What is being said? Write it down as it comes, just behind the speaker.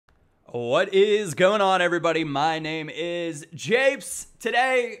What is going on, everybody? My name is Japes.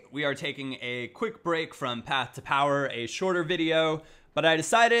 Today, we are taking a quick break from Path to Power, a shorter video, but I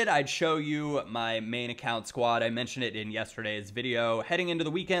decided I'd show you my main account squad. I mentioned it in yesterday's video. Heading into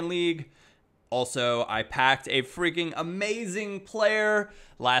the weekend league, also, I packed a freaking amazing player.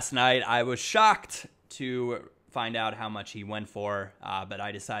 Last night, I was shocked to find out how much he went for, but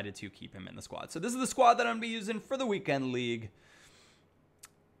I decided to keep him in the squad. So this is the squad that I'm going to be using for the weekend league.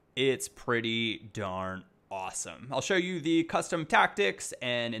 It's pretty darn awesome. I'll show you the custom tactics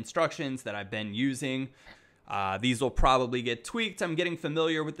and instructions that I've been using. These will probably get tweaked. I'm getting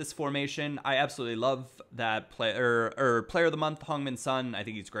familiar with this formation. I absolutely love that player of the month, Heung-min Son. I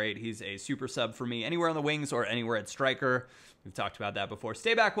think he's great. He's a super sub for me anywhere on the wings or anywhere at striker. We've talked about that before.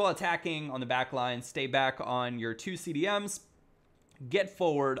 Stay back while attacking on the back line. Stay back on your two CDMs. Get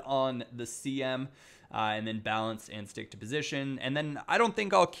forward on the CM. And then balance and stick to position. And then I don't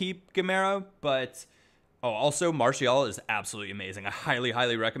think I'll keep Gamero, but also Martial is absolutely amazing. I highly,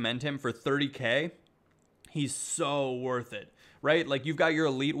 highly recommend him for 30K. He's so worth it, right? Like, you've got your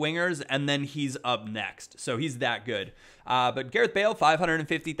elite wingers, and then he's up next. So he's that good. But Gareth Bale,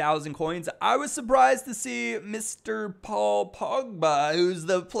 550,000 coins. I was surprised to see Mr. Paul Pogba, who's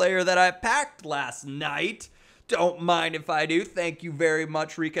the player that I packed last night. Don't mind if I do. Thank you very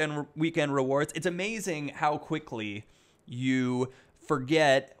much, weekend rewards. It's amazing how quickly you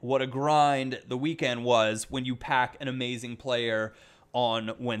forget what a grind the weekend was when you pack an amazing player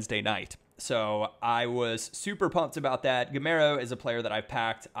on Wednesday night. So I was super pumped about that. Gamero is a player that I've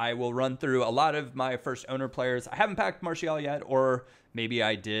packed. I will run through a lot of my first owner players. I haven't packed Martial yet, or maybe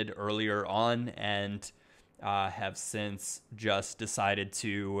I did earlier on and have since just decided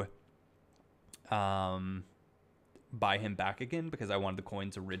to buy him back again because I wanted the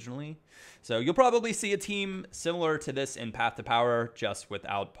coins originally. So you'll probably see a team similar to this in Path to Power, just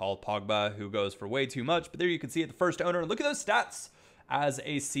without Paul Pogba, who goes for way too much. But there you can see it, the first owner. Look at those stats as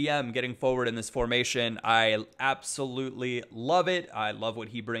a CM getting forward in this formation. I absolutely love it. I love what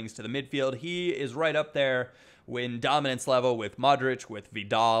he brings to the midfield. He is right up there in dominance level with Modric, with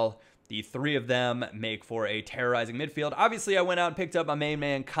Vidal. The three of them make for a terrorizing midfield. Obviously, I went out and picked up my main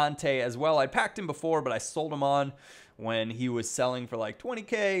man, Conte, as well. I'd packed him before, but I sold him on when he was selling for like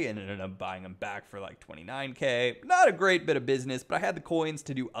 20K and ended up buying him back for like 29K. Not a great bit of business, but I had the coins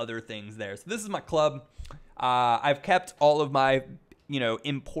to do other things there. So this is my club. I've kept all of my,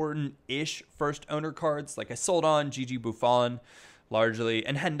 important-ish first owner cards. Like, I sold on Gigi Buffon largely,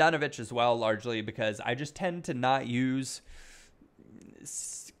 and Handanovic as well, largely because I just tend to not use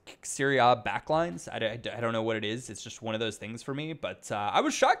Serie A backlines. I don't know what it is. It's just one of those things for me. But I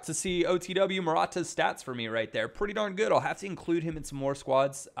was shocked to see OTW Morata's stats for me right there. Pretty darn good. I'll have to include him in some more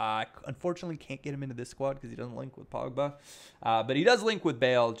squads. Unfortunately, can't get him into this squad because he doesn't link with Pogba. But he does link with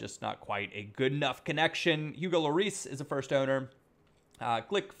Bale, just not quite a good enough connection. Hugo Lloris is a first owner.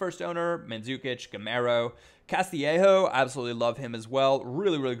 Glick, first owner. Mandzukic, Gamero. Castillejo, absolutely love him as well.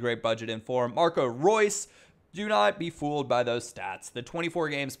 Really, really great budget in form. Marco Reus. Do not be fooled by those stats. The 24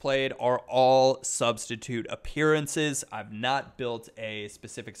 games played are all substitute appearances. I've not built a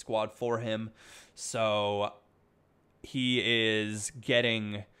specific squad for him. So he is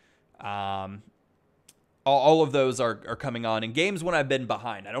getting... all of those are coming on in games when I've been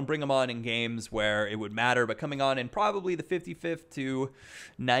behind. I don't bring them on in games where it would matter, but coming on in probably the 55th to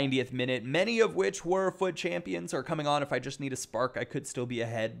 90th minute, many of which were foot champions, are coming on if I just need a spark. I could still be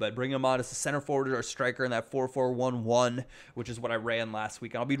ahead, but bringing them on as a center forward or a striker in that 4-4-1-1, which is what I ran last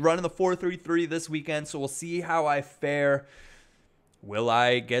week. I'll be running the 4-3-3 this weekend, so we'll see how I fare. Will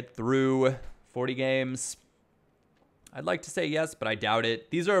I get through 40 games? I'd like to say yes, but I doubt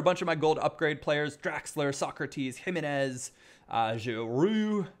it. These are a bunch of my gold upgrade players. Draxler, Socrates, Jimenez,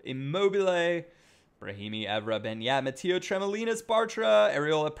 Giroud, Immobile, Brahimi, Evra, Ben Matteo, Tremolinas, Bartra,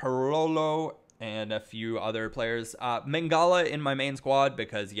 Areola, Parolo, and a few other players. Mangala in my main squad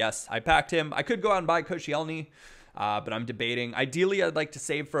because, yes, I packed him. I could go out and buy Koscielny, but I'm debating. Ideally, I'd like to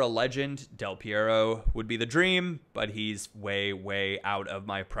save for a legend. Del Piero would be the dream, but he's way, way out of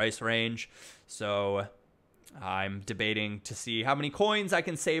my price range. So I'm debating to see how many coins I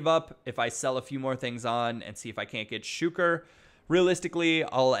can save up if I sell a few more things on and see if I can't get Schuker. Realistically,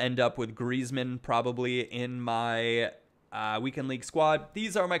 I'll end up with Griezmann probably in my weekend league squad.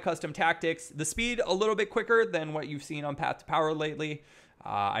 These are my custom tactics. The speed a little bit quicker than what you've seen on Path to Power lately.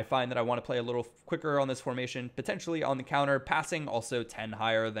 I find that I want to play a little quicker on this formation, potentially on the counter. Passing also 10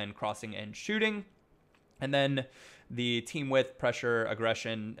 higher than crossing and shooting. And then the team width, pressure,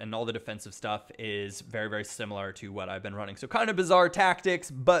 aggression, and all the defensive stuff is very, very similar to what I've been running. So kind of bizarre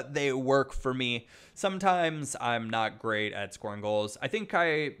tactics, but they work for me. Sometimes I'm not great at scoring goals. I think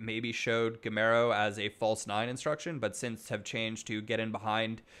I maybe showed Gamero as a false 9 instruction, but since have changed to get in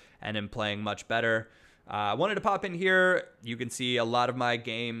behind and am playing much better. I wanted to pop in here. You can see a lot of my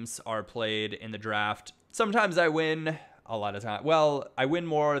games are played in the draft. Sometimes I win, a lot of time. Well, I win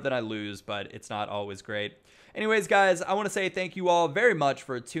more than I lose, but it's not always great. Anyways, guys, I want to say thank you all very much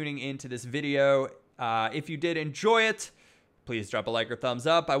for tuning into this video. If you did enjoy it, please drop a like or thumbs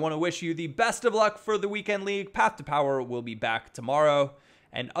up. I want to wish you the best of luck for the Weekend League. Path to Power will be back tomorrow.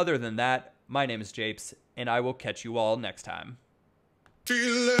 And other than that, my name is Japes, and I will catch you all next time.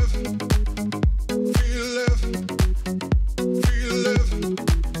 Feel love.